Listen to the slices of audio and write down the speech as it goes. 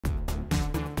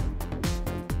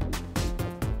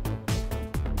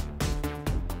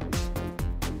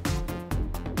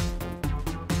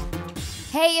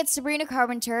Hey, it's Sabrina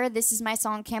Carpenter. This is my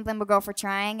song Can't Blame a Girl for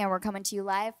Trying, and we're coming to you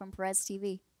live from Perez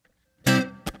TV.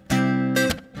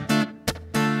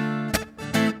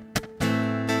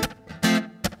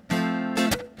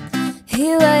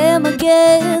 Here I am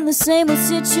again, the same old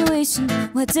situation.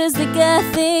 Why does the guy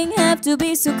thing have to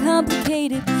be so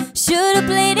complicated? Should've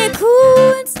played it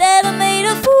cool, instead I made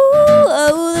a fool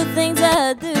of all the things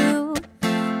I do.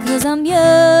 Cause I'm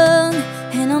young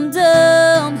and I'm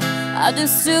dumb, I do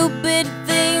stupid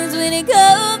things when it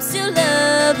comes to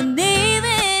love. And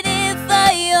even if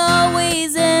I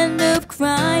always end up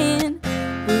crying,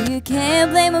 well, you can't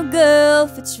blame a girl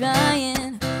for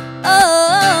trying.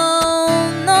 Oh,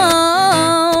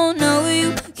 no, no,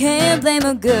 you can't blame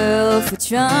a girl for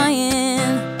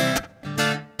trying.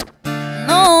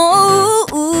 No,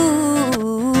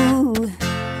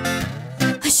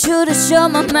 I should've shut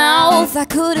my mouth, I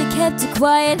could've kept it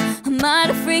quiet. I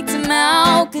might've freaked him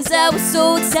out, cause I was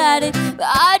so excited. But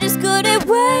I just couldn't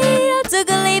wait, I took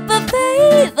a leap of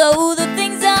faith. Oh, the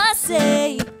things I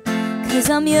say, cause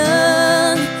I'm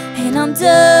young and I'm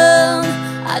dumb,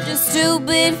 I do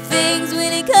stupid things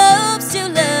when it comes to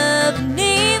love. And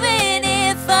even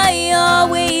if I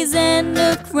always end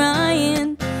up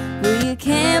crying, well, you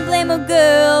can't blame a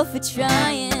girl for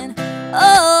trying.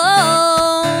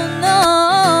 Oh,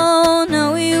 no,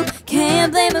 no, you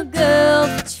can't blame a girl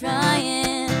for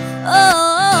trying.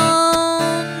 Oh,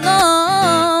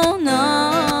 no, no.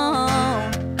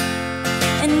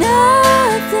 And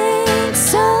I think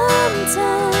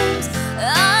sometimes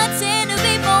I tend to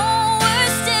be more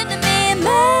worse than me.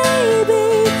 Maybe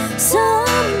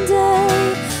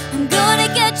someday I'm gonna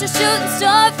get your shooting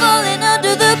star falling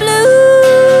under the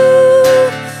blue,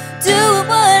 doing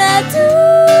what I do.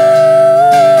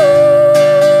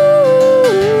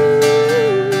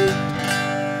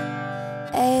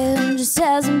 And just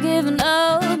as I'm giving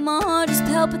up, my heart is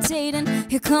palpitating.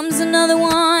 Here comes another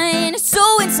one, it's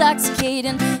so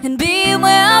intoxicating. And being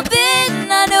where I've been,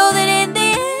 I know that in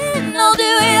the end I'll do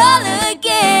it all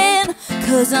again.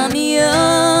 Cause I'm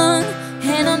young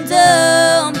and I'm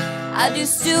dumb, I do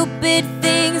stupid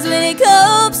things when it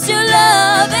comes to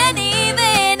love. And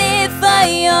even if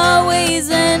I always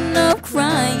end up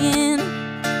crying,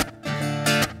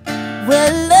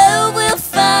 well, love will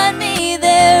find me,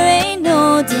 there ain't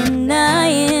no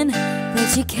denying.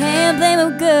 But you can't blame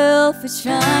a girl for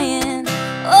trying.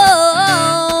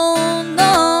 Oh,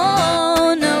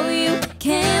 no, no, you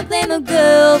can't blame a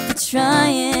girl for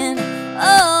trying.